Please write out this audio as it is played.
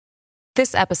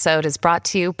This episode is brought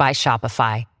to you by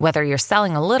Shopify. Whether you're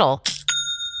selling a little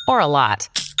or a lot,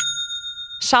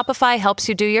 Shopify helps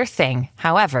you do your thing,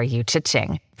 however you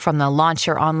cha-ching. From the launch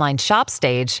your online shop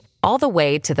stage, all the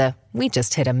way to the we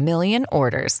just hit 1 million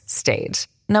orders stage.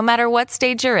 No matter what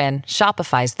stage you're in,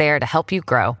 Shopify's there to help you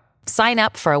grow. Sign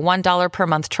up for a $1 per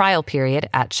month trial period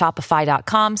at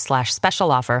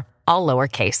shopify.com/special offer, all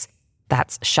lowercase.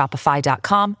 That's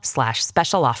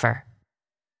shopify.com/special offer.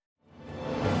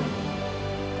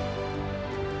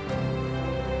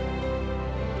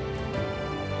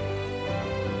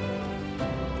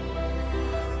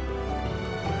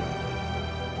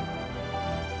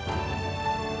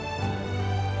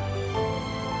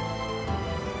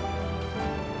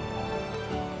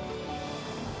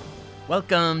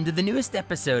 Welcome to the newest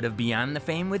episode of Beyond the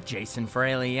Fame with Jason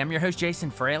Fraley. I'm your host, Jason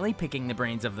Fraley, picking the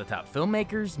brains of the top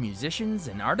filmmakers, musicians,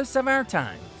 and artists of our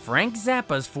time. Frank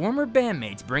Zappa's former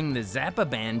bandmates bring the Zappa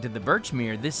Band to the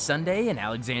Birchmere this Sunday in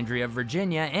Alexandria,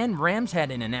 Virginia, and Rams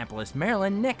Head in Annapolis,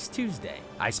 Maryland next Tuesday.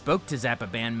 I spoke to Zappa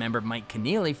Band member Mike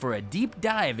Keneally for a deep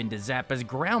dive into Zappa's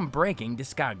groundbreaking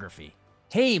discography.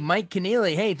 Hey, Mike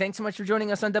Keneally. Hey, thanks so much for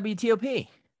joining us on WTOP.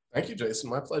 Thank you, Jason.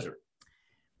 My pleasure.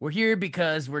 We're here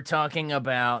because we're talking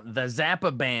about the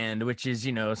Zappa Band, which is,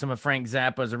 some of Frank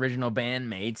Zappa's original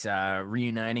bandmates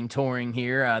reuniting, touring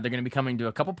here. They're going to be coming to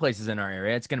a couple places in our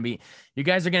area. You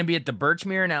guys are going to be at the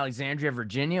Birchmere in Alexandria,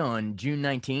 Virginia on June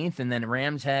 19th, and then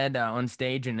Rams Head on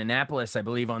stage in Annapolis, I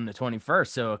believe, on the 21st.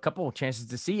 So a couple of chances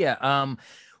to see you.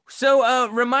 So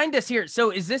remind us here.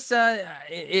 So is this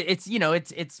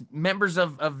it's members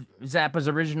of Zappa's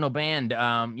original band.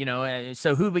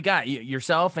 So who we got?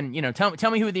 Yourself and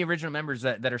tell me who are the original members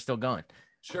that are still going.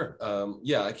 Sure.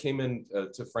 I came in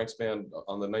to Frank's band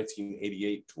on the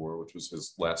 1988 tour, which was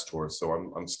his last tour. So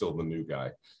I'm still the new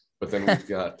guy. But then we've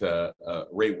got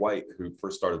Ray White, who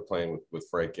first started playing with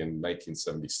Frank in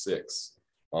 1976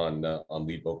 on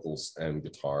lead vocals and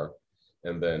guitar.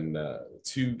 And then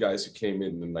two guys who came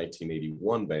in the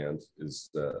 1981 band is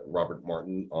Robert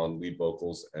Martin on lead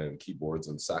vocals and keyboards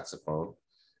and saxophone,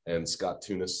 and Scott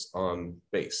Tunis on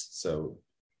bass. So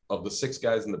of the six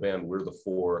guys in the band, we're the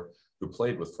four who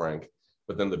played with Frank.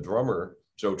 But then the drummer,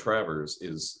 Joe Travers,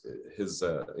 is he's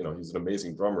an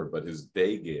amazing drummer, but his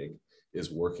day gig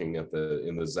is working in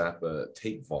the Zappa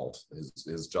tape vault.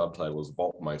 His job title is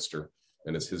Vaultmeister.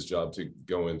 And it's his job to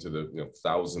go into the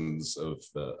thousands of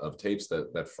tapes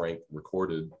that Frank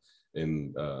recorded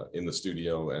in the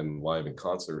studio and live in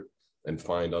concert, and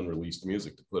find unreleased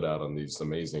music to put out on these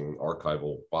amazing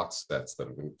archival box sets that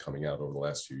have been coming out over the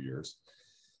last few years.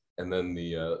 And then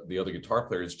the other guitar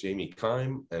player is Jamie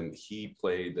Kime, and he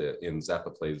played in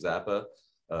Zappa Plays Zappa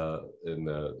in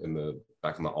the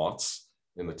back in the aughts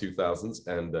in the 2000s,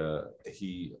 and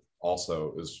he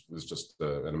also is just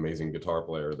an amazing guitar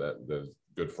player that the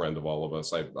good friend of all of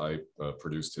us. I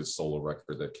produced his solo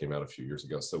record that came out a few years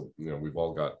ago. So, we've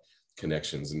all got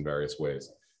connections in various ways.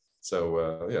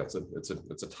 So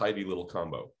it's a tidy little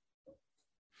combo.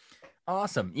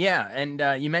 Awesome. Yeah. And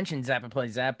you mentioned Zappa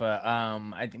Plays Zappa.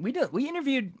 I think we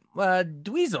interviewed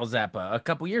Dweezil Zappa a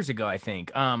couple years ago, I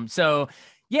think. So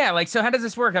how does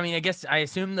this work? I mean, I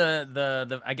assume the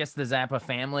Zappa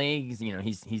family,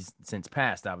 he's since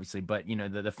passed, obviously, but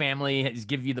the family has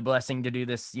give you the blessing to do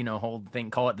this, whole thing,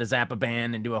 call it the Zappa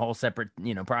Band, and do a whole separate,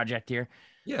 project here.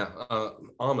 Yeah.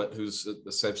 Amit, who's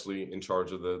essentially in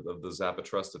charge of the Zappa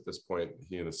Trust at this point,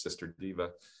 he and his sister Diva,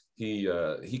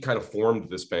 he kind of formed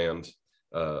this band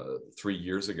 3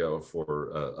 years ago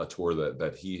for a tour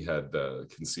that he had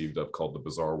conceived of called The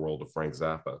Bizarre World of Frank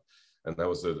Zappa. And that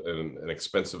was an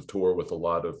expensive tour with a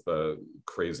lot of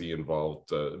crazy involved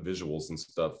visuals and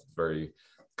stuff, very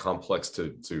complex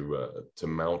to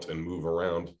mount and move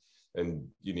around. And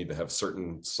you need to have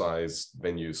certain size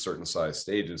venues, certain size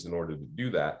stages in order to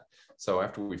do that. So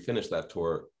after we finished that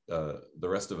tour, the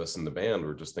rest of us in the band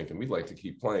were just thinking we'd like to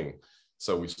keep playing.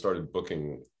 So we started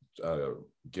booking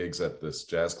gigs at this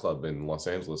jazz club in Los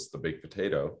Angeles, the Baked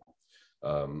Potato.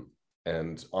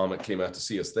 And Amit came out to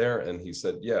see us there, and he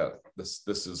said, yeah, this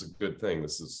is a good thing.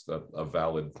 This is a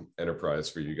valid enterprise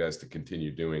for you guys to continue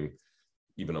doing,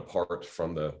 even apart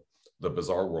from the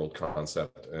Bizarre World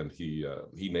concept. And he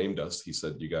named us. He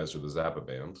said, you guys are the Zappa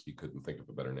Band. He couldn't think of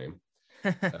a better name.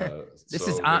 This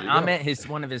is Amit,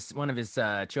 one of his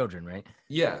children, right?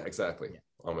 Yeah, exactly. Yeah.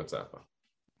 Amit Zappa.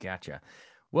 Gotcha.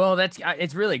 Well, that's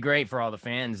it's really great for all the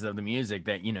fans of the music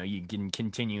that you can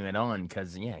continue it on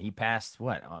because yeah, he passed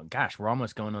what? Oh, gosh, we're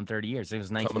almost going on 30 years. It was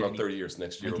Coming on 1990. 30 years.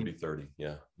 Next year will be 30.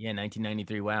 Yeah. Yeah,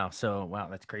 1993. Wow. So, wow,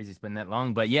 that's crazy. It's been that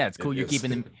long. But yeah, it's It cool you're is.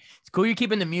 keeping it's cool you're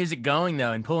keeping the music going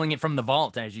though and pulling it from the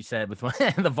vault, as you said, with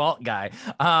the vault guy.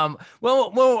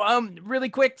 Really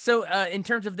quick. So, in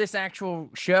terms of this actual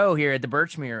show here at the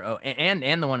Birchmere, oh,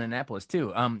 and the one in Annapolis too.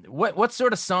 What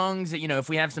sort of songs that if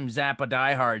we have some Zappa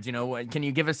diehards, can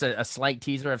you give us a slight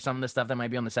teaser of some of the stuff that might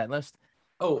be on the set list?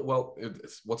 Oh, well,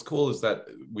 what's cool is that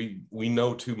we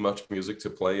know too much music to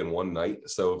play in one night.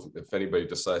 So if anybody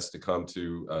decides to come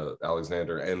to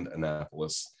Alexander and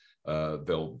Annapolis,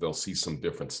 they'll see some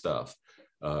different stuff.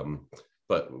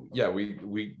 But yeah,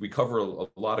 we cover a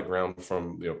lot of ground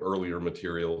from earlier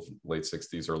material, late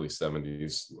 60s, early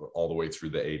 70s, all the way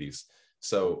through the 80s.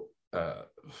 So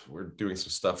we're doing some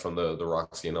stuff from the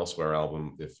Roxy and Elsewhere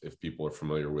album, if people are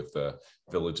familiar with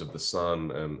Village of the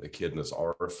Sun and A Kid and His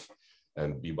Arf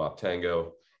and Bebop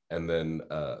Tango. And then,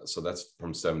 so that's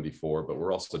from 74, but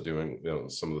we're also doing,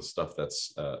 some of the stuff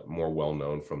that's more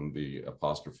well-known from the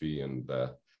Apostrophe and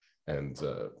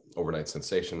Overnight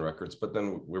Sensation records. But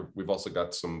then we've also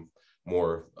got some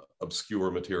more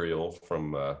obscure material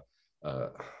from, I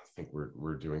think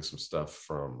we're doing some stuff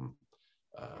from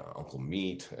Uncle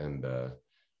Meat, and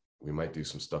we might do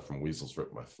some stuff from Weasels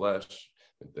Rip My Flesh.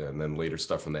 And then later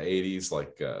stuff from the 80s,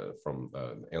 like from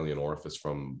Alien Orifice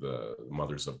from the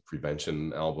Mothers of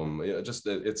Prevention album.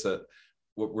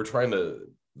 We're trying to,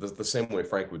 the same way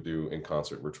Frank would do in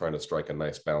concert, we're trying to strike a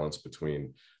nice balance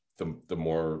between the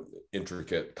more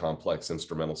intricate, complex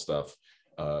instrumental stuff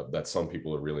that some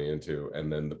people are really into,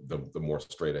 and then the more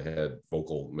straight ahead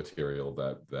vocal material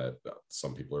that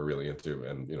some people are really into.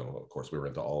 And, of course, we were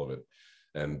into all of it.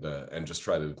 And just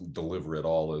try to deliver it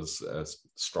all as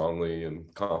strongly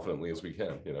and confidently as we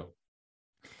can,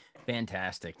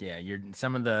 Fantastic. Yeah, you're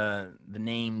some of the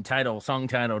song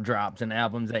title drops and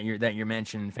albums that you're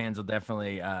mentioning. Fans will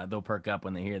definitely they'll perk up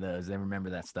when they hear those. They remember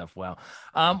that stuff well.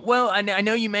 I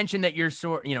know you mentioned that you're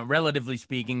relatively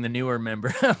speaking, the newer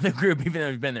member of the group, even though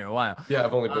you've been there a while. Yeah,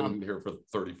 I've only been here for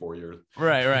 34 years.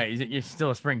 Right. You're still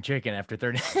a spring chicken after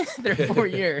 34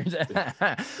 years.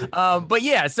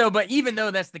 But even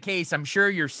though that's the case, I'm sure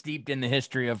you're steeped in the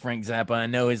history of Frank Zappa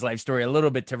and know his life story a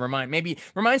little bit to remind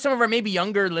some of our maybe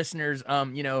younger listeners,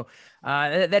 that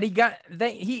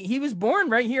he was born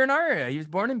right here in our area. He was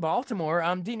born in Baltimore.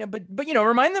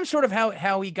 Remind them sort of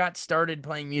how he got started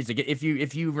playing music, if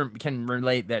you can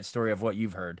relate that story of what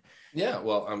you've heard. Yeah,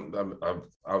 well,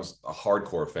 I was a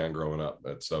hardcore fan growing up,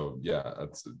 so yeah,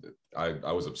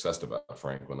 I was obsessed about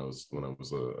Frank when I was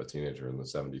a teenager in the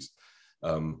 70s.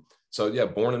 So yeah,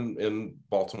 born in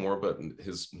Baltimore, but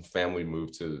his family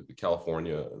moved to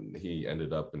California, and he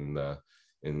ended up in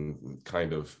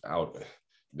kind of out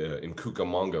in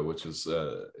Cucamonga, which is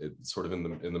sort of in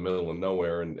the middle of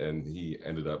nowhere, and he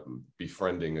ended up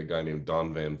befriending a guy named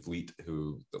Don Van Vliet,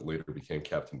 who later became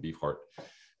Captain Beefheart,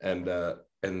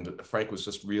 and Frank was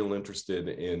just real interested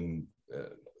in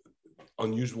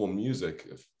unusual music,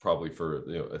 probably for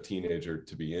a teenager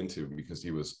to be into, because he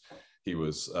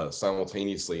was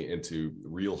simultaneously into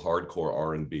real hardcore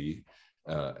R&B,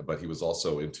 but he was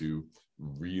also into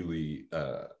really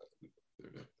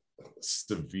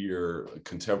severe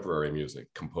contemporary music,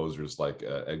 composers like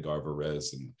Edgar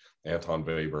Varese and Anton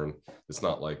Webern. It's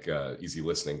not like easy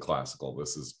listening classical.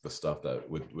 This is the stuff that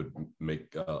would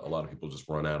make a lot of people just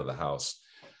run out of the house.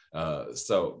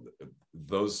 So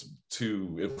those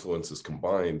two influences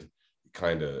combined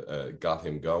kind of got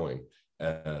him going.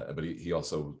 But he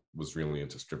also was really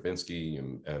into Stravinsky,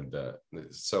 and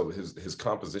so his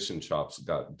composition chops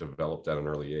got developed at an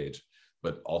early age.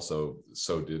 But also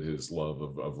so did his love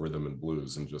of rhythm and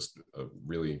blues, and just a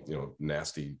really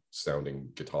nasty sounding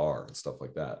guitar and stuff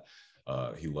like that.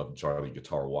 He loved Johnny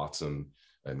Guitar Watson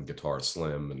and Guitar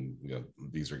Slim, and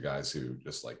these are guys who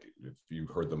just, like, if you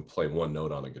heard them play one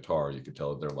note on a guitar, you could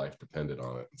tell that their life depended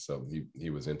on it. So he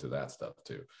was into that stuff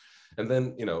too. And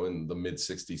then in the mid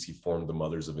 60s, he formed the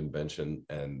Mothers of Invention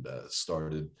and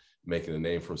started making a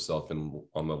name for himself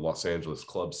on the Los Angeles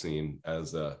club scene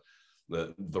as the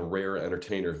rare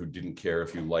entertainer who didn't care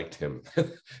if you liked him.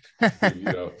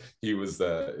 He was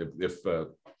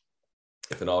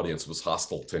if an audience was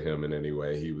hostile to him in any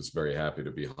way, he was very happy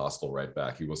to be hostile right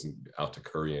back. He wasn't out to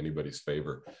curry anybody's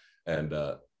favor. And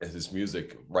his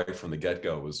music right from the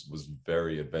get-go was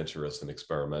very adventurous and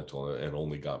experimental, and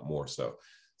only got more so.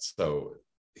 So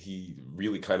he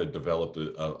really kind of developed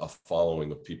a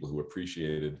following of people who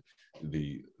appreciated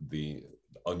the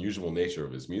unusual nature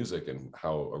of his music and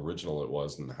how original it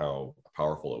was and how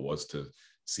powerful it was to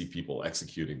see people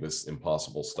executing this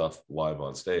impossible stuff live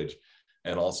on stage,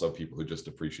 and also people who just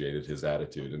appreciated his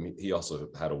attitude. And he also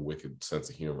had a wicked sense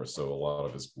of humor, so a lot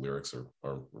of his lyrics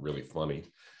are really funny.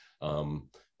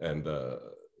 And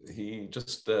he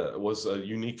just was a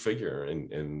unique figure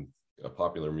in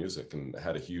popular music and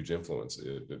had a huge influence.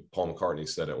 Paul McCartney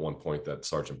said at one point that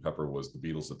Sgt. Pepper was the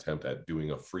Beatles' attempt at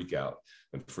doing a Freak Out,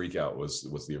 and Freak Out was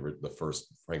the first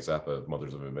Frank Zappa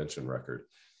Mothers of Invention record.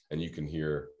 And you can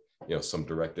hear, you know, some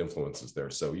direct influences there.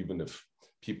 So even if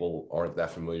people aren't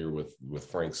that familiar with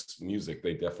Frank's music,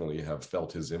 they definitely have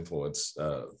felt his influence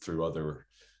through other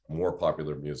more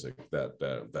popular music that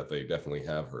they definitely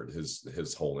have heard.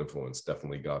 His whole influence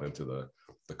definitely got into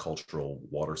the cultural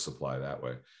water supply that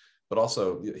way. But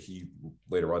also he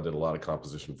later on did a lot of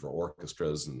composition for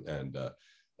orchestras, and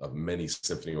many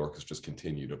symphony orchestras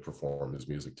continue to perform his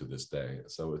music to this day.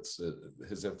 So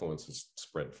his influence has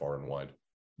spread far and wide.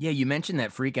 Yeah, you mentioned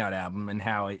that Freak Out album and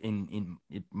how it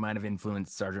might have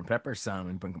influenced Sgt. Pepper some,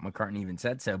 and McCartney even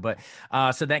said so. But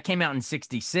so that came out in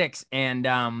 '66, and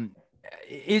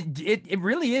it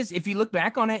really is. If you look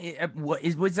back on it,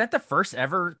 was that the first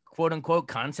ever quote unquote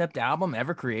concept album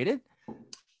ever created?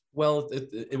 Well,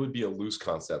 it would be a loose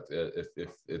concept if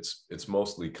it's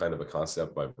mostly kind of a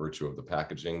concept by virtue of the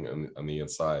packaging, and on the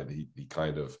inside he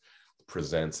kind of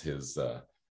presents his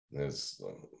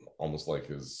almost like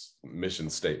his mission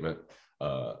statement.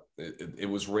 It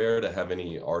was rare to have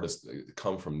any artist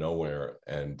come from nowhere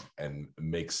and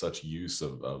make such use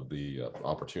of the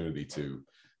opportunity to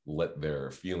let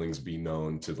their feelings be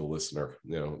known to the listener.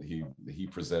 You know, he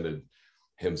presented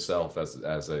himself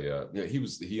as a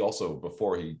he also,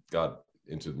 before he got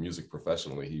into music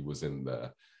professionally, he was in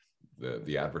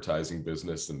the advertising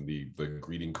business and the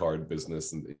greeting card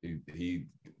business, and he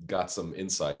got some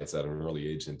insights at an early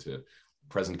age into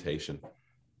presentation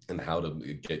and how to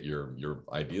get your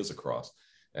ideas across.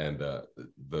 And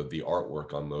the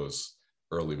artwork on those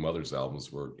early Mothers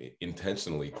albums were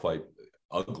intentionally quite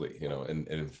ugly, you know, and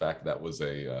in fact that was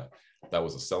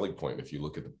a selling point. If you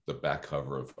look at the back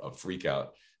cover of Freak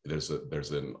Out, there's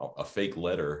a fake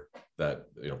letter that,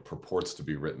 you know, purports to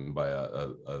be written by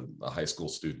a high school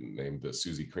student named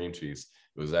Susie Creamcheese.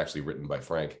 It was actually written by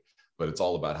Frank, but it's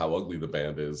all about how ugly the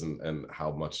band is and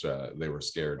how much they were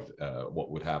scared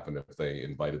what would happen if they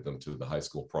invited them to the high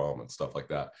school prom and stuff like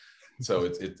that. So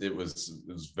it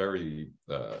was very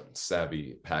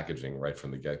savvy packaging right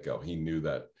from the get-go. He knew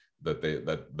that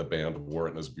the band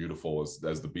weren't as beautiful as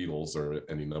the Beatles or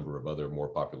any number of other more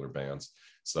popular bands.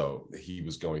 So he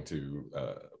was going to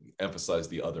emphasize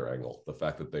the other angle, the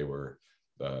fact that they were,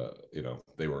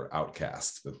 they were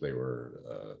outcasts, that they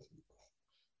were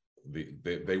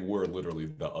they were literally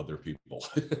the other people.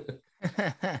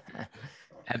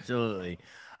 Absolutely.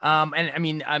 And I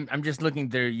mean, I'm just looking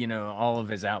through, you know, all of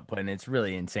his output, and it's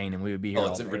really insane. And we would be here.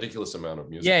 Oh, it's a ridiculous amount of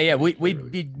music. Yeah.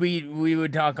 We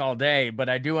would talk all day, but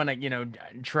I do want to, you know,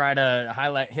 try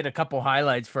to hit a couple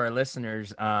highlights for our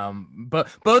listeners. But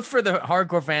both for the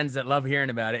hardcore fans that love hearing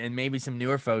about it, and maybe some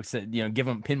newer folks that, you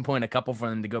know, pinpoint a couple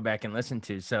for them to go back and listen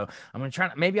to. So I'm gonna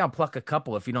try. Maybe I'll pluck a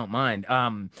couple if you don't mind.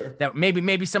 Sure. That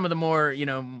maybe some of the more,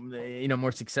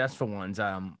 more successful ones.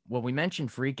 Well, we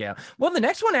mentioned Freak Out. Well, the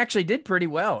next one actually did pretty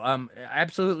well.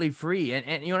 Absolutely Free.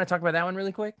 And you want to talk about that one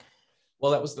really quick?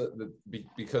 Well, that was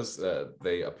because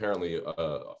they apparently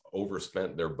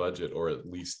overspent their budget, or at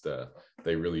least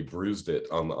they really bruised it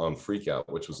on Freak Out,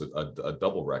 which was a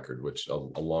double record, which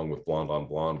along with Blonde on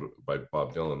Blonde by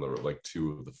Bob Dylan, there were like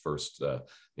two of the first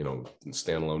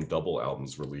standalone double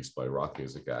albums released by rock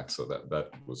music acts. So that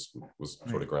was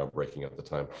sort of groundbreaking at the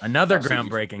time. Another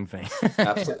groundbreaking thing.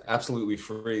 Absolutely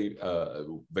Free.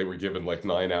 They were given like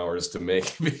 9 hours to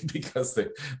make because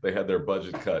they had their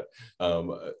budget cut.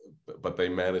 But they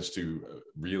managed to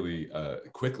really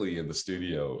quickly in the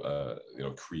studio,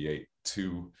 create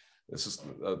two. This is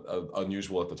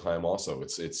unusual at the time. Also,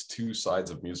 it's two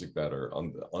sides of music that are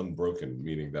unbroken,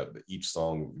 meaning that each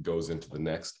song goes into the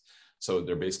next. So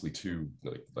they're basically two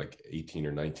like 18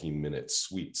 or 19 minute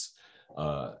suites,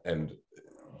 and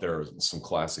there are some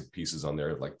classic pieces on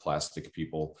there like Plastic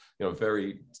People.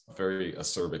 Very very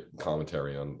acerbic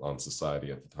commentary on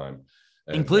society at the time.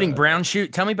 And, including Brown Shoes.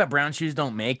 Tell me about Brown Shoes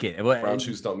Don't Make It. Brown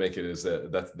Shoes Don't Make It is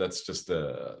that's just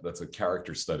a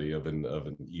character study of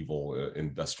an evil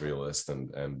industrialist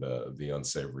and the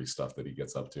unsavory stuff that he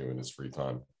gets up to in his free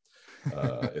time.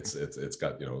 It's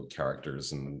got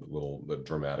characters and little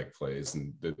dramatic plays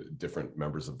and different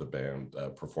members of the band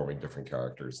performing different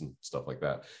characters and stuff like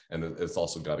that. And it's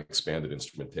also got expanded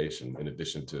instrumentation in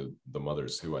addition to the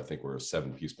Mothers, who I think were a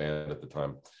 7-piece band at the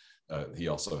time. He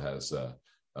also has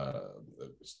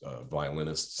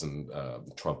violinists and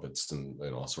trumpets and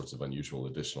all sorts of unusual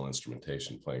additional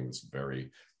instrumentation, playing this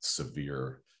very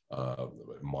severe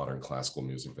modern classical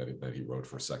music that he wrote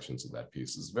for sections of that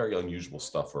piece. It's very unusual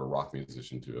stuff for a rock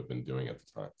musician to have been doing at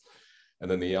the time. And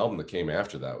then the album that came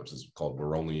after that, which is called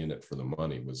 "We're Only in It for the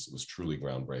Money," was truly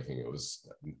groundbreaking. It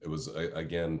was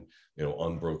again,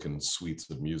 unbroken suites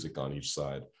of music on each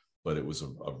side, but it was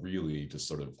a really just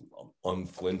sort of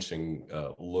unflinching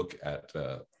look at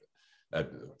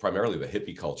primarily the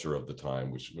hippie culture of the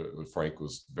time, which Frank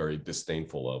was very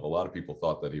disdainful of. A lot of people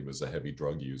thought that he was a heavy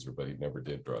drug user, but he never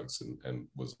did drugs and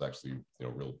was actually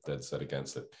real dead set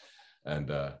against it.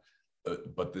 And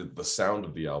but the sound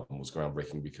of the album was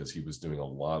groundbreaking because he was doing a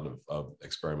lot of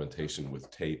experimentation with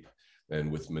tape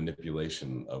and with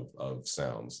manipulation of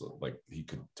sounds. Like he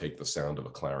could take the sound of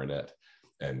a clarinet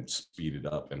and speed it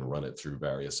up and run it through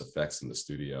various effects in the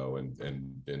studio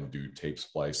and do tape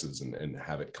splices and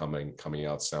have it coming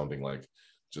out sounding like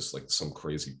just like some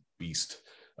crazy beast.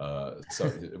 So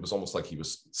it was almost like he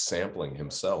was sampling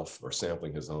himself or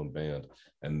sampling his own band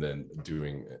and then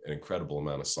doing an incredible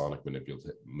amount of sonic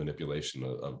manipulation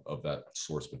of that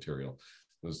source material.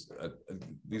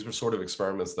 These were sort of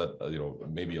experiments that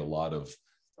maybe a lot of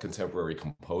contemporary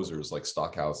composers like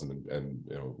Stockhausen and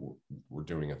were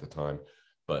doing at the time,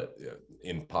 but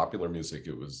in popular music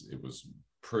it was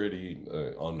pretty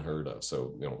unheard of.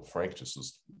 So Frank just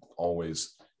was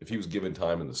always, if he was given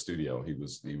time in the studio, he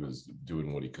was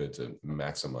doing what he could to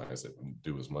maximize it and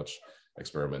do as much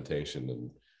experimentation and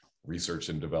research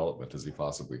and development as he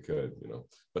possibly could,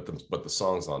 but the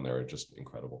songs on there are just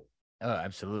incredible. Oh,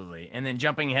 absolutely. And then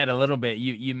jumping ahead a little bit,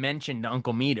 you mentioned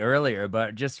Uncle Meat earlier,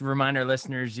 but just to remind our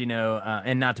listeners,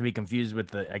 and not to be confused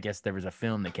with I guess there was a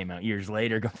film that came out years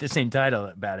later got the same title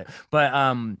about it.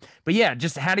 But yeah,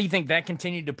 just how do you think that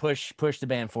continued to push the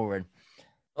band forward?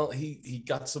 Well, he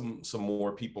got some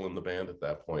more people in the band at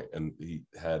that point, and he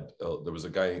had there was a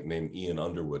guy named Ian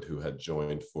Underwood who had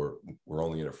joined for "We're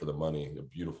Only in It for the Money," a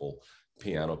beautiful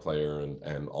piano player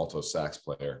and alto sax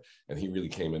player, and he really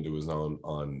came into his own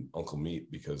on Uncle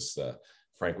Meat because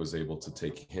Frank was able to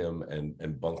take him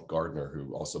and Bunk Gardner,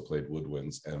 who also played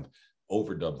woodwinds, and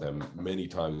overdub them many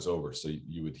times over. So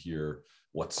you would hear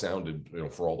what sounded,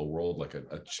 for all the world like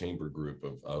a chamber group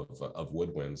of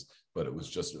woodwinds, but it was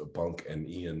just Bunk and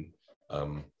Ian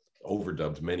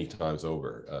overdubbed many times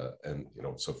over. And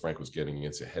so Frank was getting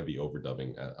into heavy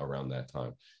overdubbing around that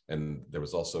time. And there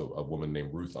was also a woman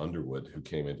named Ruth Underwood who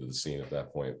came into the scene at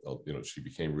that point. She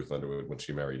became Ruth Underwood when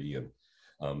she married Ian,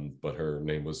 but her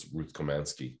name was Ruth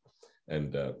Komansky.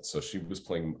 And so she was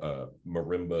playing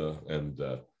marimba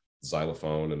and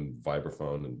xylophone and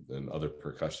vibraphone and other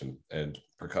percussion. And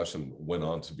percussion went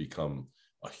on to become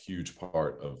a huge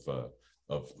part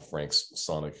of Frank's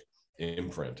sonic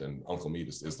imprint. And Uncle Meat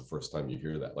is the first time you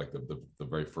hear that. Like the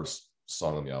very first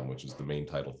song on the album, which is the main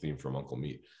title theme from Uncle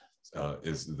Meat,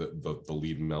 is the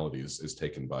lead melody is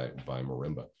taken by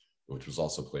marimba, which was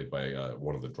also played by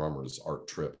one of the drummers, Art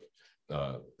Tripp.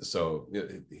 So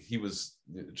he was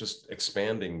just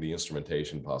expanding the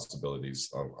instrumentation possibilities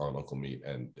on Uncle Meat,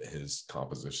 and his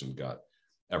composition got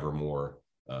ever more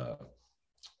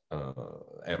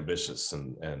ambitious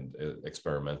and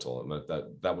experimental.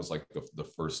 And that was like the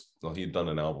first. Well, he had done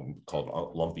an album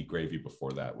called Lumpy Gravy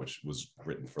before that, which was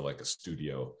written for like a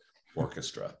studio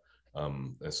orchestra.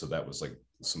 And so that was like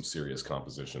some serious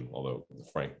composition, although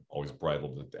Frank always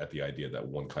bridled at the idea that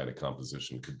one kind of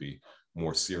composition could be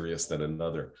more serious than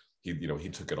another. He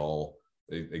took it all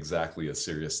exactly as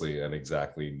seriously and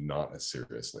exactly not as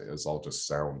seriously. It was all just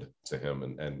sound to him,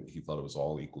 and he thought it was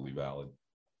all equally valid.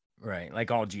 Right. Like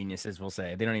all geniuses will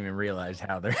say, they don't even realize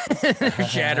how they're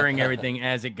shattering everything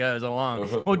as it goes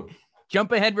along. Well,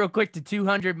 jump ahead real quick to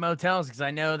 200 Motels, because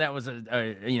I know that was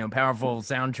a powerful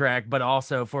soundtrack, but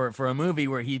also for a movie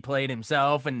where he played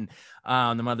himself and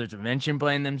the Mothers of Invention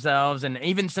playing themselves, and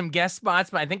even some guest spots.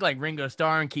 But I think like Ringo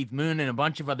Starr and Keith Moon and a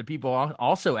bunch of other people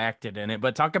also acted in it.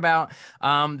 But talk about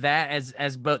that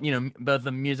as both both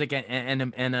the music and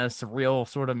a surreal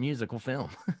sort of musical film.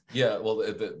 Yeah, well,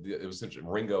 it was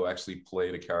interesting. Ringo actually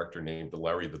played a character named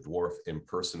Larry the Dwarf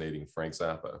impersonating Frank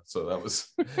Zappa. So that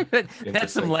was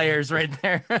that's some layers right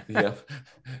there. Yeah,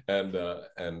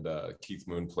 and Keith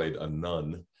Moon played a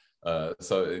nun.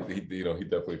 So he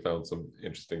definitely found some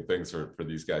interesting things for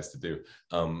these guys to do.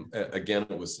 Again,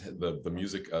 it was the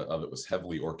music of it was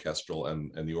heavily orchestral,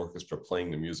 and the orchestra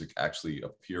playing the music actually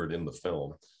appeared in the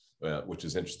film. Which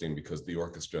is interesting because the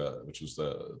orchestra, which was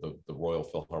the Royal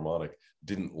Philharmonic,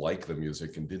 didn't like the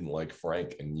music and didn't like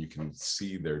Frank, and you can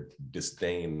see their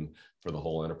disdain for the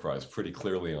whole enterprise pretty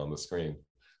clearly on the screen.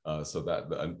 So that,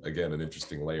 again, an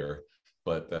interesting layer.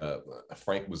 but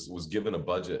Frank was given a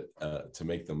budget to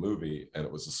make the movie, and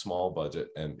it was a small budget,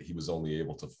 and he was only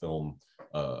able to film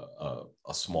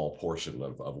a small portion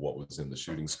of what was in the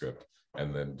shooting script,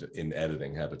 and then in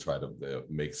editing had to try to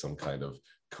make some kind of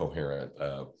coherent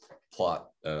plot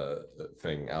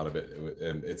thing out of it.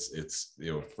 And it's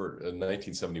for a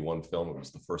 1971 film, it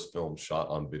was the first film shot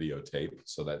on videotape,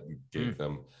 so that gave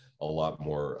them a lot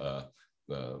more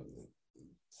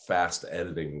fast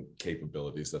editing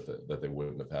capabilities that they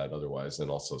wouldn't have had otherwise, and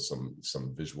also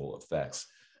some visual effects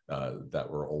that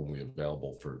were only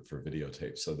available for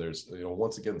videotape. So there's,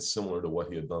 once again, similar to what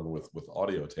he had done with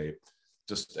audio tape,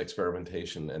 just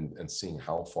experimentation and seeing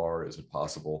how far is it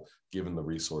possible, given the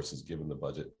resources, given the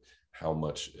budget, how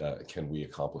much can we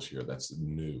accomplish here that's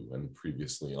new and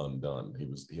previously undone.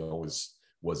 He always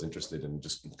was interested in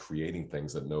just creating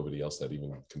things that nobody else had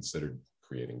even considered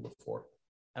creating before.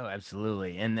 Oh,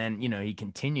 absolutely. And then, he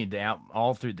continued out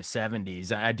all through the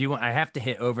 70s. I have to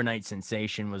hit Overnight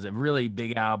Sensation was a really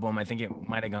big album. I think it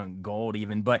might have gone gold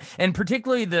even, and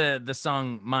particularly the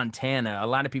song Montana. A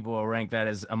lot of people will rank that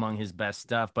as among his best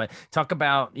stuff, but talk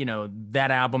about,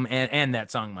 that album and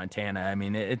that song Montana. I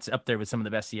mean, it's up there with some of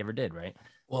the best he ever did, right?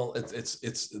 Well,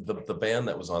 it's the band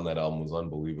that was on that album was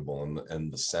unbelievable.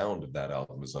 And the sound of that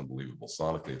album is unbelievable.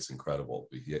 Sonically, it's incredible.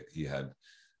 He had,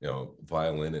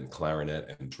 violin and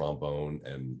clarinet and trombone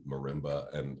and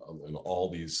marimba and all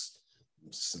these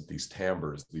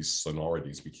timbres, these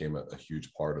sonorities became a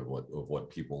huge part of what a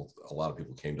lot of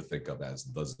people came to think of as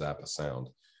the Zappa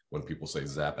sound. When people say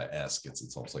Zappa-esque,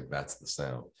 it's almost like that's the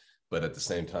sound. But at the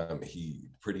same time, he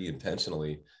pretty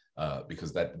intentionally,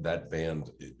 because that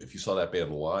band, if you saw that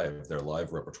band live, their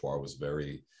live repertoire was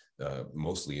very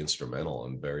mostly instrumental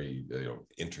and very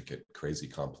intricate, crazy,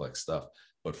 complex stuff.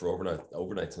 But for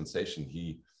Overnight Sensation,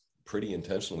 he pretty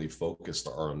intentionally focused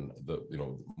on the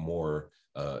more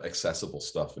accessible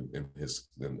stuff in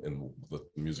the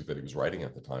music that he was writing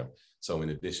at the time. So in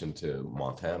addition to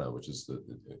Montana, which is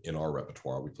in our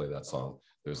repertoire, we play that song.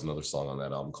 There's another song on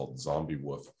that album called Zombie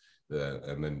Wolf,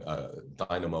 and then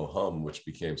Dynamo Hum, which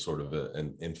became sort of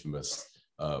an infamous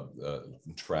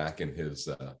track in his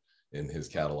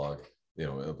catalog.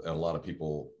 And a lot of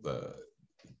people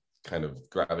kind of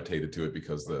gravitated to it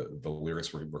because the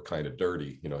lyrics were kind of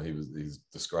dirty. He's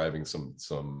describing some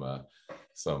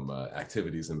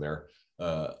activities in there,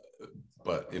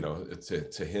 but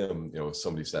to him,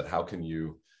 somebody said, how can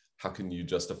you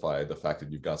justify the fact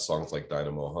that you've got songs like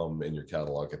Dynamo Hum in your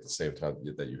catalog at the same time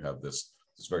that you have this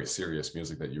very serious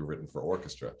music that you've written for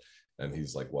orchestra? And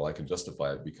he's like, well, I can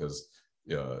justify it because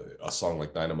a song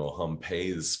like Dynamo Hum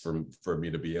pays for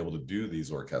me to be able to do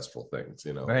these orchestral things.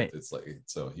 Right. It's like,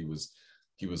 so he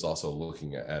was also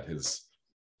looking at his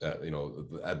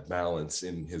at balance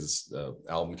in his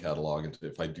album catalog, and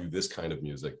if I do this kind of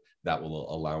music, that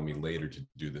will allow me later to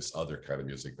do this other kind of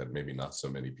music that maybe not so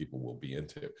many people will be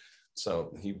into.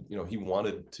 So he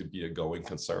wanted to be a going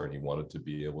concern. He wanted to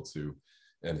be able to,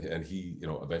 and he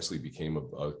eventually became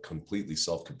a completely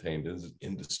self-contained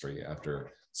industry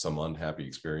after some unhappy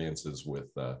experiences with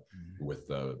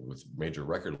major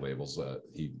record labels.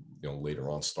 He later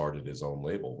on started his own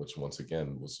label, which once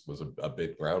again was a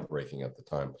bit groundbreaking at the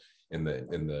time. In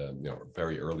the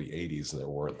very early 80s, there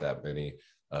weren't that many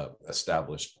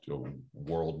established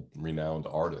world-renowned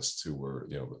artists who were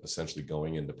essentially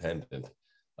going independent.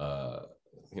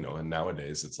 And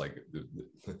nowadays it's like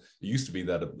it used to be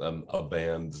that a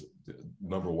band's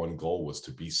number one goal was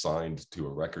to be signed to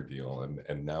a record deal,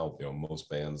 and now most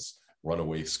bands run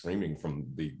away screaming from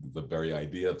the very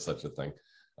idea of such a thing,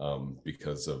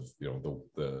 because of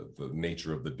the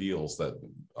nature of the deals that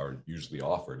are usually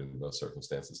offered in those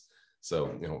circumstances.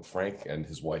 So Frank and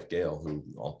his wife Gail, who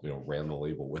ran the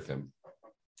label with him,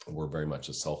 were very much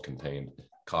a self-contained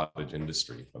cottage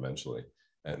industry eventually.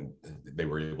 And they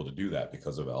were able to do that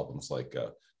because of albums like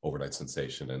Overnight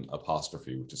Sensation and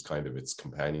Apostrophe, which is kind of its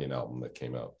companion album that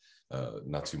came out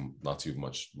not too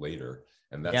much later.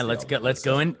 And that's let's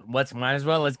go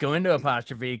into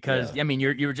Apostrophe, because I mean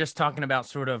you were just talking about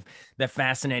sort of the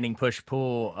fascinating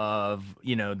push-pull of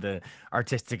the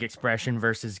artistic expression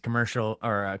versus commercial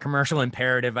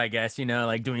imperative, I guess,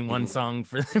 like doing one song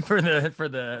for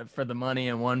the money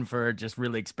and one for just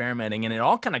really experimenting, and it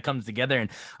all kind of comes together in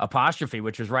Apostrophe,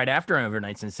 which was right after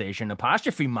Overnight Sensation.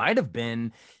 Apostrophe might have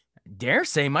been, dare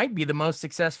say, might be the most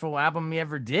successful album he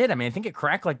ever did. I mean, I think it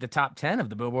cracked like the top 10 of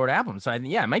the Billboard albums. So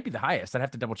it might be the highest. I'd have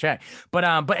to double check. But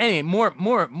anyway, more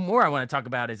I want to talk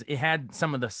about is it had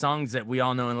some of the songs that we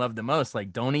all know and love the most,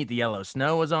 like Don't Eat the Yellow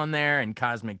Snow was on there, and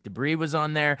Cosmic Debris was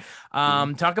on there.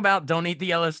 Talk about Don't Eat the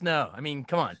Yellow Snow. I mean,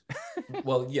 come on.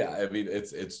 Well, yeah, I mean,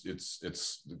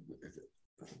 it's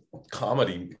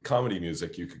comedy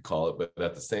music, you could call it, but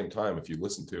at the same time, if you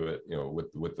listen to it,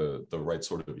 with the right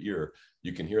sort of ear,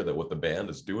 you can hear that what the band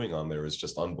is doing on there is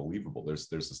just unbelievable. There's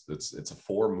this, it's a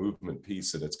 4-movement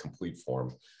piece in its complete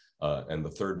form, and the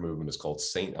third movement is called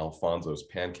Saint Alfonso's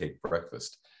Pancake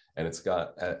Breakfast, and it's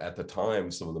got at the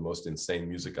time some of the most insane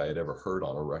music I had ever heard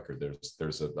on a record.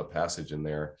 There's a passage in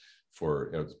there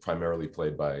for primarily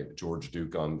played by George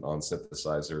Duke on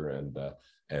synthesizer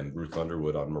and Ruth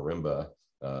Underwood on marimba,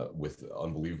 with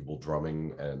unbelievable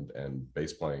drumming and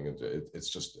bass playing. It's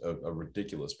just a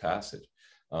ridiculous passage.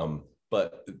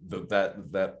 But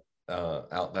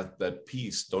that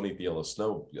piece, Don't Eat the Yellow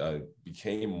Snow,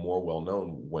 became more well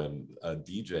known when a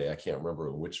DJ, I can't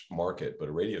remember which market, but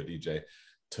a radio DJ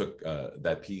took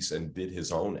that piece and did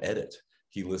his own edit.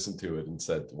 He listened to it and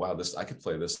said, wow, I could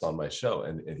play this on my show.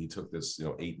 And he took this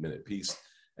 8-minute piece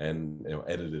and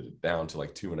edited it down to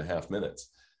like 2.5 minutes.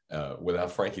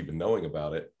 Without Frank even knowing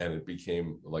about it, and it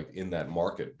became like in that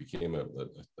market became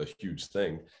a huge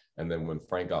thing. And then when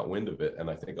Frank got wind of it, and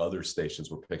I think other stations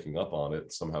were picking up on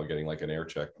it, somehow getting like an air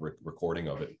check recording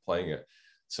of it, playing it.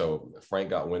 So Frank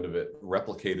got wind of it,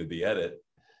 replicated the edit,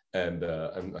 and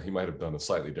he might have done a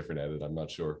slightly different edit, I'm not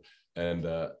sure.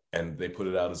 And they put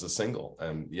it out as a single,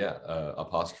 and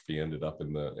Apostrophe ended up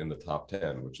in the top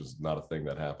 10, which is not a thing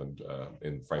that happened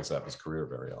in Frank Zappa's career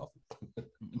very often.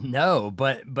 No,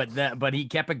 but he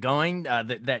kept it going.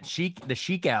 The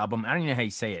Chic album, I don't even know how you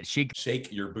say it.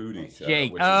 Shake Your Booty.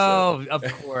 Shake.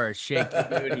 Of course, Shake Your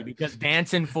Booty, because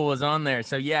Dancing Fool is on there.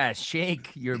 So yeah,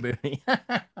 Shake Your Booty.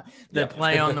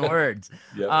 Play on the words.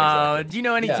 Exactly. Do you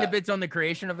know any tidbits on the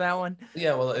creation of that one?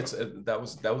 Yeah, well, that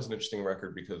was an interesting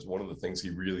record, because one of the things he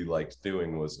really liked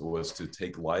doing was to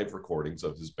take live recordings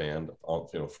of his band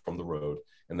from the road,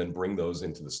 and then bring those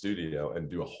into the studio and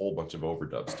do a whole bunch of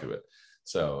overdubs to it.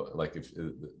 So like if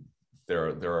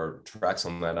there are tracks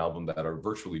on that album that are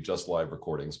virtually just live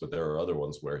recordings, but there are other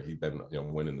ones where he then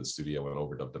went in the studio and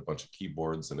overdubbed a bunch of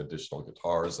keyboards and additional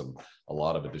guitars and a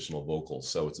lot of additional vocals.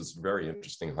 So it's this very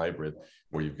interesting hybrid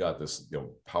where you've got this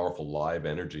powerful live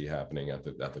energy happening at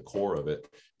the core of it,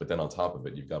 but then on top of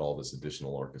it you've got all this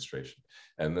additional orchestration.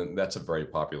 And then that's a very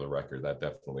popular record that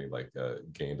definitely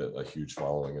gained a huge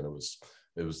following, and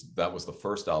that was the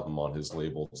first album on his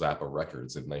label Zappa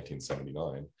Records in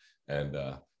 1979, and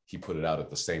he put it out at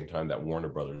the same time that Warner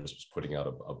Brothers was putting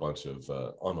out a bunch of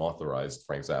unauthorized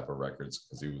Frank Zappa records,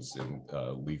 because he was in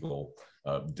legal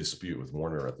dispute with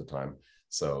Warner at the time.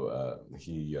 So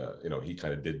he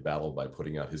kind of did battle by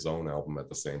putting out his own album at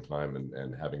the same time,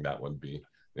 and having that one be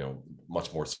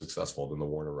much more successful than the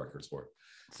Warner records were.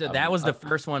 So that was the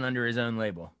first one under his own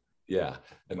label. Yeah.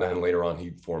 And then later on,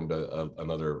 he formed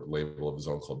another label of his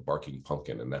own called Barking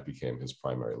Pumpkin, and that became his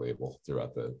primary label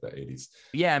throughout the 80s.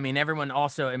 Yeah, I mean, everyone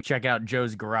also check out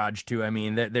Joe's Garage, too. I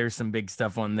mean, there's some big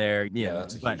stuff on there. Yeah,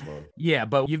 that's a huge one. Yeah,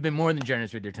 but you've been more than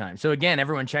generous with your time. So again,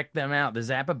 everyone check them out. The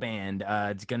Zappa Band.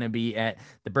 It's going to be at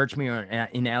the Birchmere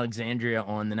in Alexandria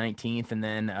on the 19th, and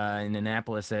then in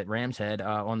Annapolis at Ram's Head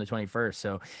on the 21st.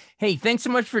 So, hey, thanks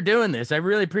so much for doing this. I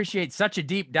really appreciate such a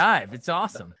deep dive. It's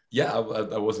awesome. Yeah,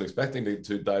 I wasn't expecting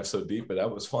to dive so deep, but that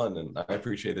was fun, and I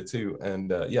appreciate it too. And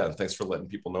thanks for letting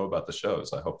people know about the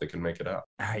shows. I hope they can make it out.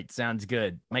 All right, sounds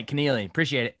good. Mike Keneally,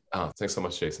 appreciate it. Thanks so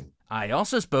much, Jason. I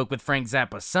also spoke with Frank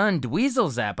Zappa's son,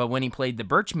 Dweezil Zappa, when he played the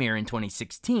Birchmere in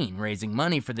 2016, raising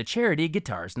money for the charity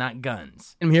Guitars Not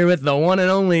Guns. I'm here with the one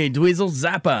and only Dweezil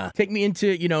Zappa. Take me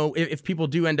into, if people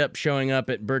do end up showing up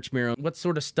at Birchmere, what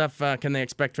sort of stuff can they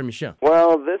expect from your show?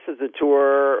 Well, this is a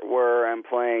tour where I'm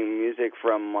playing music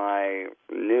from my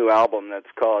new album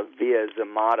that's called Via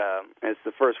Zamata. It's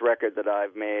the first record that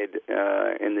I've made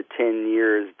in the 10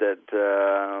 years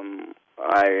that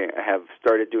I have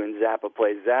started doing Zappa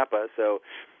Plays Zappa, so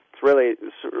it's really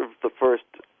sort of the first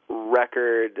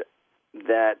record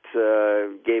that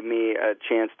gave me a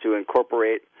chance to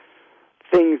incorporate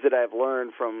things that I've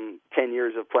learned from 10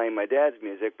 years of playing my dad's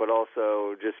music, but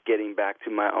also just getting back to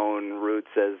my own roots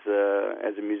as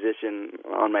a musician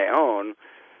on my own.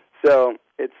 So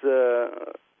it's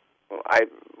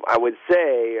I would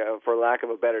say, for lack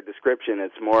of a better description,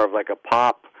 it's more of like a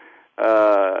pop.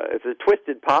 It's a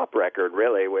twisted pop record,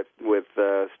 really, with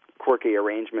quirky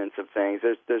arrangements of things.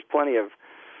 There's plenty of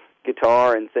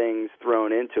guitar and things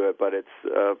thrown into it, but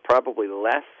it's probably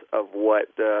less of what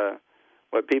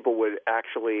people would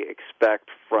actually expect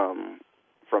from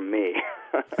me.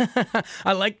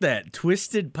 I like that.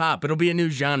 Twisted pop. It'll be a new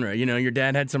genre. Your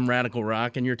dad had some radical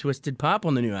rock, and you're twisted pop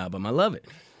on the new album. I love it.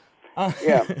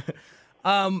 Yeah.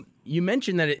 You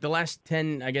mentioned that the last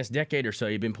 10, I guess, decade or so,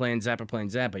 you've been playing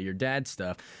Zappa, your dad's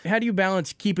stuff. How do you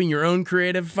balance keeping your own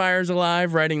creative fires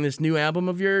alive, writing this new album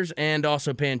of yours, and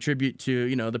also paying tribute to,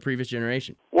 the previous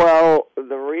generation? Well,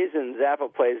 the reason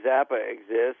Zappa Plays Zappa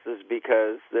exists is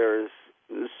because there's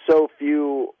so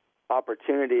few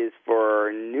opportunities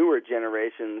for newer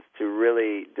generations to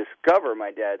really discover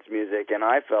my dad's music, and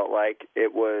I felt like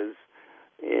it was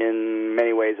in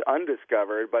many ways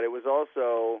undiscovered, but it was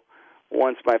also,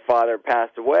 once my father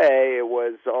passed away, it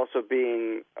was also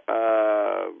being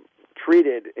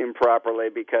treated improperly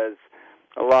because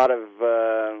a lot of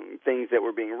things that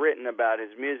were being written about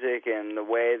his music and the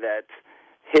way that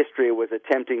history was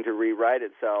attempting to rewrite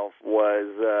itself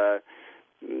was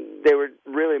they were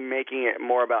really making it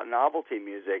more about novelty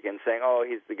music and saying, oh,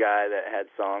 he's the guy that had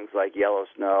songs like Yellow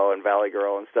Snow and Valley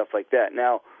Girl and stuff like that.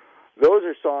 Now, those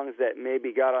are songs that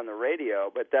maybe got on the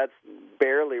radio, but that's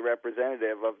barely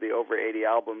representative of the over 80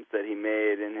 albums that he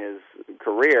made in his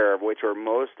career, which are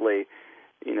mostly,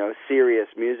 serious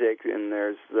music, and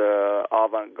there's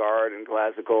avant-garde and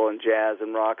classical and jazz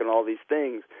and rock and all these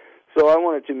things. So I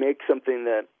wanted to make something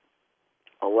that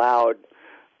allowed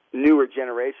newer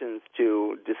generations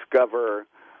to discover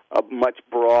a much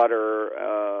broader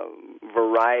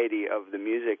variety of the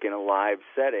music in a live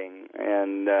setting,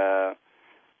 and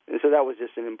so that was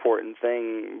just an important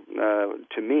thing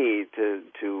to me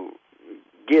to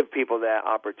give people that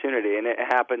opportunity, and it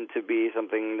happened to be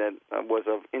something that was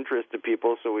of interest to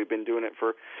people, so we've been doing it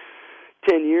for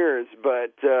 10 years,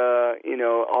 but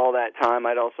all that time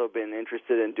I'd also been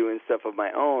interested in doing stuff of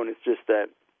my own. It's just that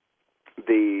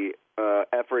the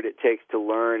effort it takes to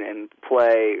learn and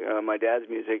play my dad's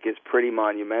music is pretty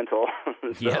monumental.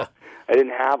 So I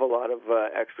didn't have a lot of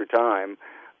extra time,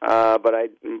 but I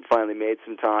finally made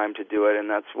some time to do it, and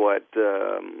that's what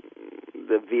the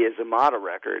Via Zamata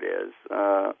record is.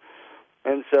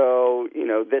 And so,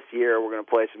 this year we're going to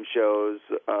play some shows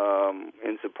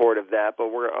in support of that,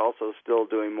 but we're also still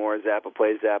doing more Zappa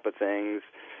Plays Zappa things,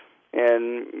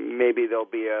 and maybe there'll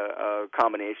be a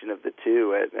combination of the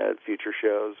two at future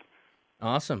shows.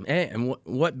 Awesome. Hey, and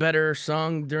what better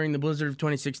song during the blizzard of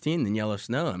 2016 than Yellow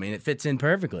Snow? I mean, it fits in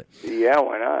perfectly. Yeah,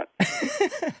 why not?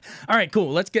 All right, cool.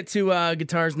 Let's get to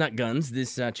Guitars Not Guns,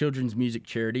 this children's music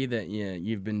charity that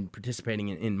you've been participating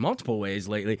in multiple ways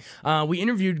lately. We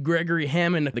interviewed Gregory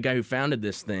Hammond, the guy who founded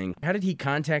this thing. How did he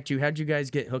contact you? How did you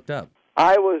guys get hooked up?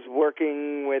 I was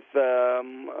working with a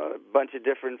bunch of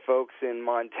different folks in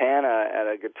Montana at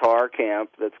a guitar camp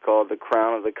that's called the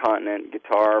Crown of the Continent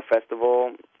Guitar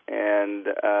Festival, and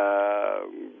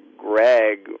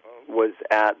Greg was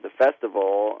at the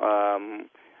festival,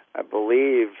 I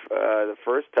believe, the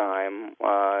first time,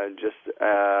 just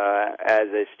as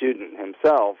a student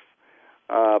himself,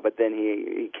 but then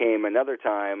he came another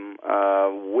time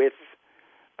with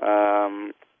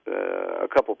a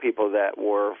couple people that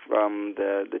were from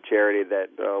the charity that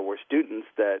were students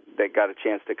that got a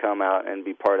chance to come out and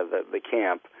be part of the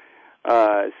camp.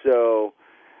 So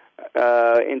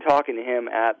in talking to him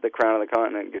at the Crown of the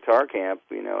Continent Guitar Camp,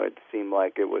 it seemed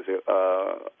like it was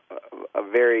a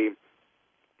very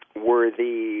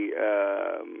worthy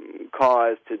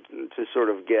cause to sort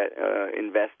of get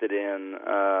invested in,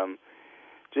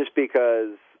 just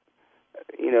because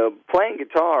playing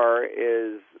guitar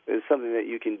is something that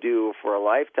you can do for a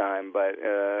lifetime, but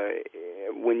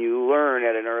when you learn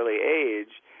at an early age,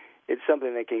 it's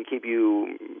something that can keep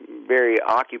you very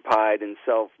occupied and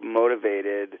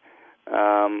self-motivated,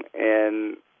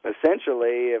 and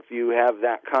essentially, if you have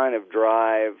that kind of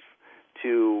drive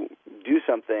to do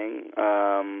something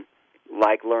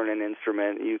like learn an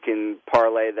instrument, you can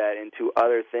parlay that into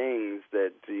other things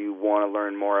that you want to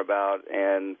learn more about,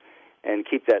 and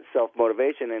keep that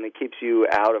self-motivation, and it keeps you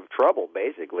out of trouble,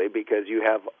 basically, because you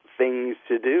have things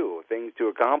to do, things to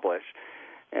accomplish,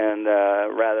 and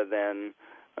rather than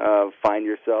find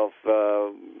yourself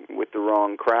with the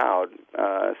wrong crowd.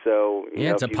 So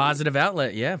it's a positive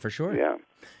outlet, yeah, for sure.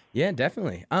 Yeah,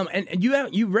 definitely. And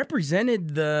you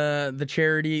represented the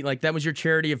charity, like that was your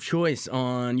charity of choice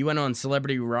you went on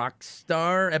Celebrity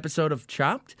Rockstar episode of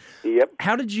Chopped. Yep.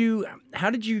 How did you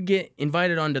get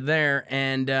invited onto there?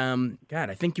 And God,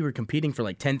 I think you were competing for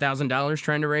like $10,000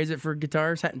 trying to raise it for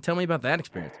guitars. Tell me about that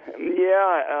experience.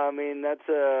 Yeah, I mean, that's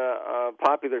a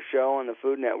popular show on the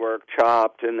Food Network,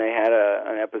 Chopped, and they had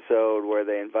an episode where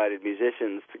they invited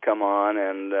musicians to come on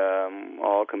and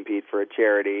all compete for a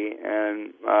charity.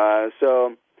 And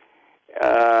so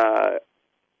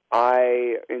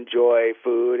I enjoy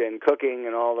food and cooking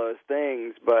and all those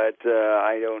things, but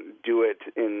I don't do it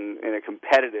in a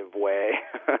competitive way.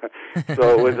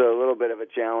 So it was a little bit of a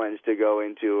challenge to go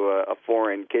into a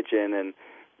foreign kitchen and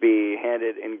be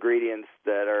handed ingredients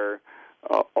that are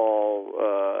all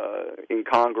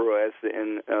incongruous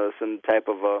in some type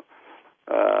of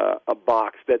a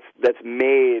box that's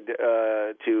made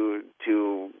to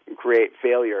create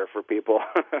failure for people.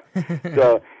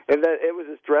 So it was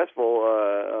a stressful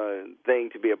thing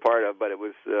to be a part of, but it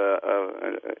was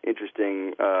an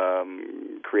interesting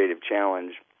creative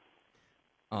challenge.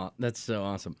 Oh, that's so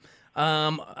awesome.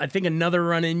 I think another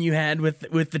run-in you had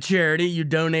with the charity, you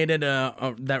donated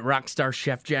that Rockstar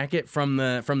Chef jacket from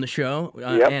the show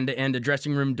Yep. and a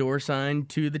dressing room door sign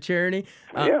to the charity.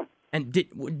 Yeah. And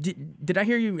did I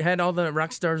hear you had all the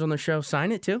rock stars on the show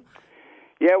sign it too?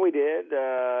 Yeah, we did.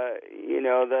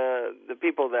 The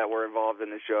people that were involved in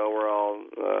the show were all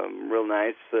real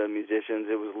nice musicians.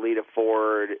 It was Lita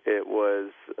Ford. It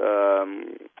was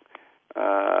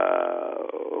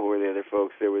who were the other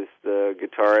folks? There was the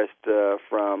guitarist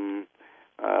from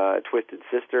Twisted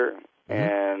Sister,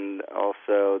 and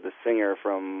also the singer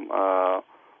from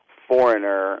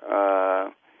Foreigner.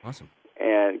 Awesome.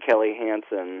 And Kelly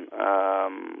Hansen.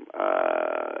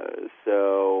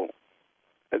 So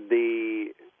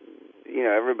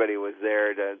everybody was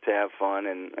there to have fun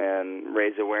and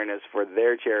raise awareness for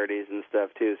their charities and stuff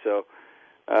too. So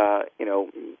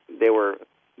they were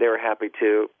happy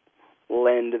to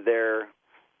lend their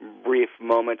brief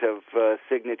moment of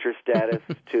signature status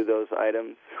to those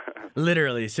items.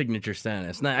 Literally signature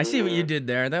status. Now, I see what you did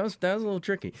there. That was a little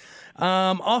tricky.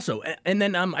 Also, and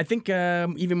then I think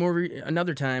even more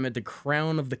another time at the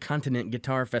Crown of the Continent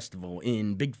Guitar Festival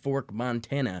in Big Fork,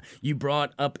 Montana, you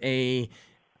brought up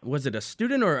was it a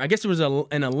student, or I guess it was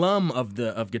an alum of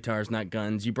Guitars Not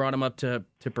Guns? You brought him up to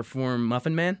perform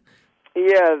Muffin Man?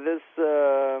 Yeah,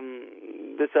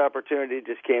 this opportunity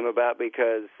just came about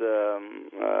because the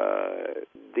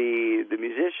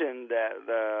musician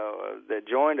that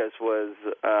joined us was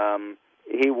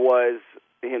he was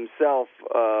himself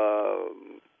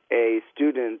a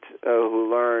student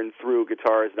who learned through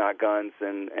Guitars Not Guns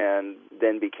and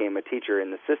then became a teacher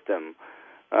in the system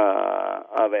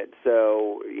of it.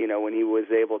 So when he was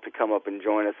able to come up and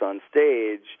join us on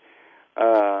stage,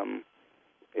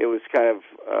 it was kind of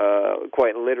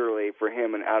quite literally for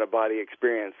him an out-of-body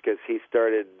experience, because he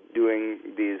started doing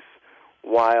these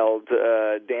wild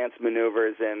dance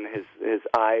maneuvers, and his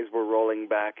eyes were rolling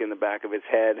back in the back of his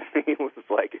head. He was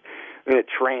like in a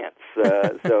trance.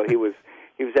 So he was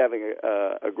having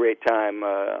a great time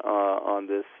on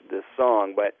this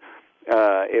song, but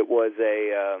it was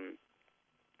a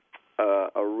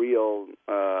real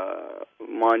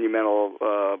monumental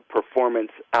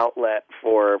performance outlet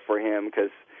for him,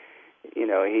 because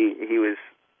he was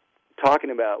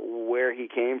talking about where he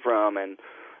came from and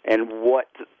what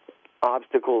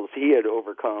obstacles he had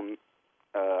overcome,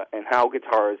 and how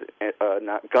Guitars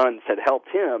Not Guns had helped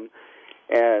him.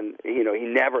 And he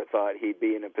never thought he'd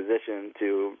be in a position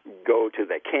to go to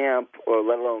the camp, or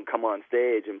let alone come on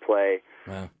stage and play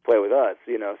with us.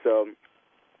 So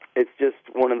it's just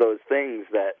one of those things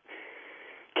that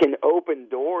can open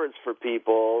doors for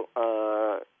people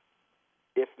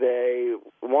if they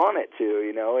want it to.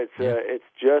 It's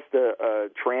just a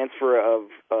transfer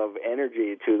of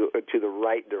energy to the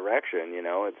right direction.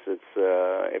 It's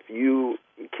if you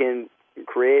can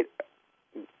create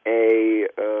a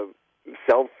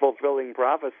self-fulfilling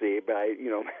prophecy by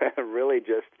really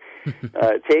just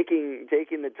taking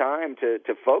the time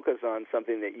to focus on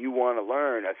something that you want to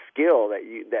learn, a skill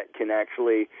that can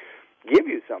actually give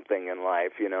you something in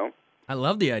life. I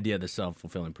love the idea of the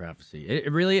self-fulfilling prophecy.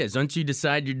 It really is. Once you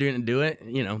decide you're doing to do it,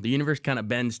 the universe kind of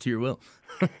bends to your will.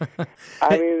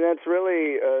 I mean, that's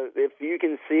really if you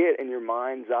can see it in your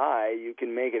mind's eye, you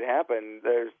can make it happen.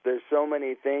 There's so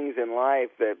many things in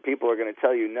life that people are going to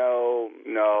tell you, no,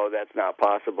 that's not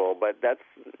possible. But that's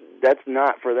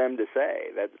not for them to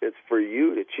say. It's for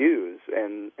you to choose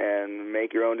and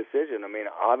make your own decision. I mean,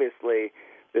 obviously,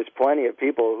 there's plenty of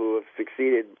people who have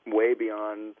succeeded way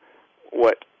beyond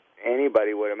what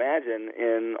anybody would imagine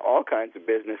in all kinds of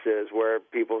businesses, where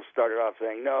people started off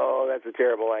saying, no, that's a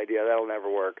terrible idea, that'll never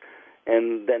work,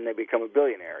 and then they become a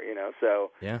billionaire.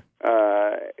 So yeah.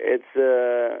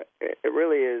 It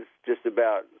really is just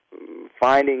about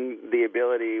finding the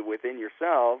ability within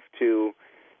yourself to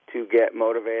get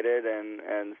motivated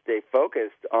and stay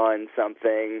focused on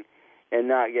something, and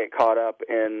not get caught up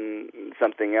in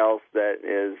something else that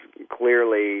is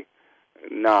clearly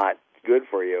not good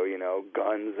for you,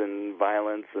 guns and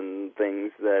violence and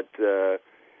things that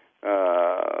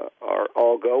are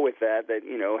all go with that,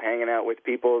 hanging out with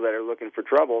people that are looking for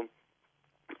trouble.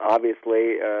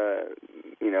 Obviously,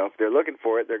 if they're looking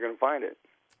for it, they're going to find it.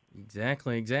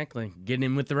 Exactly. Getting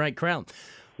in with the right crowd.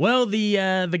 Well, the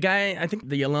guy, I think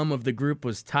the alum of the group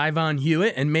was Tyvon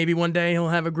Hewitt, and maybe one day he'll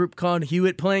have a group called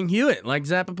Hewitt Playing Hewitt, like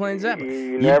Zappa Playing Zappa.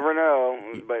 You never know,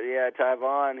 but yeah,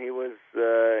 Tyvon, he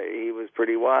was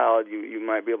pretty wild. You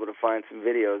might be able to find some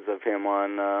videos of him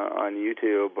on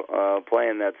YouTube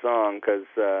playing that song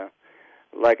because.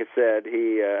 Like I said,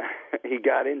 he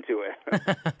got into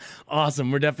it.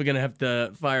 Awesome. We're definitely going to have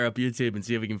to fire up YouTube and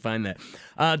see if we can find that.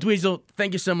 Dweezil,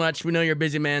 thank you so much. We know you're a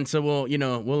busy man, so we'll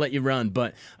let you run.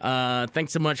 But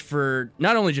thanks so much for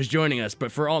not only just joining us,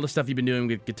 but for all the stuff you've been doing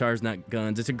with Guitars Not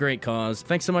Guns. It's a great cause.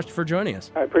 Thanks so much for joining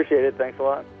us. I appreciate it. Thanks a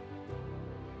lot.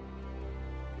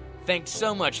 Thanks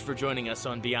so much for joining us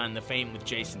on Beyond the Fame with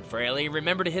Jason Fraley.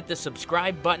 Remember to hit the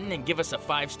subscribe button and give us a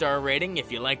 5-star rating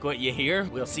if you like what you hear.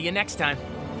 We'll see you next time.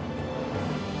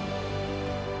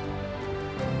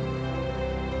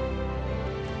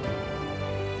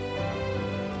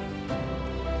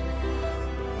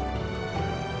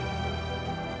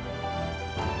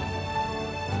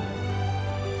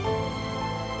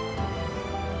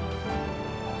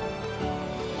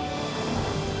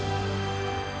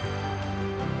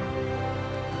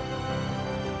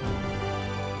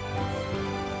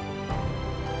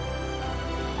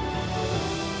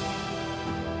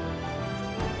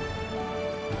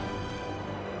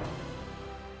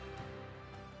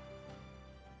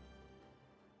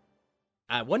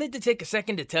 I wanted to take a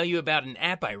second to tell you about an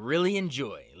app I really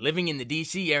enjoy. Living in the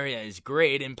DC area is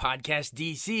great, and Podcast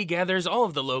DC gathers all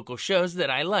of the local shows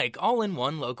that I like all in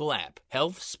one local app.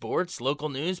 Health, sports, local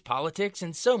news, politics,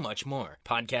 and so much more.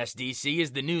 Podcast DC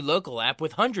is the new local app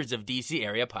with hundreds of DC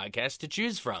area podcasts to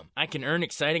choose from. I can earn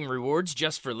exciting rewards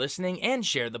just for listening and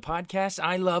share the podcasts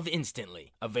I love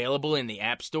instantly. Available in the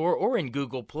App Store or in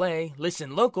Google Play,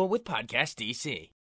 listen local with Podcast DC.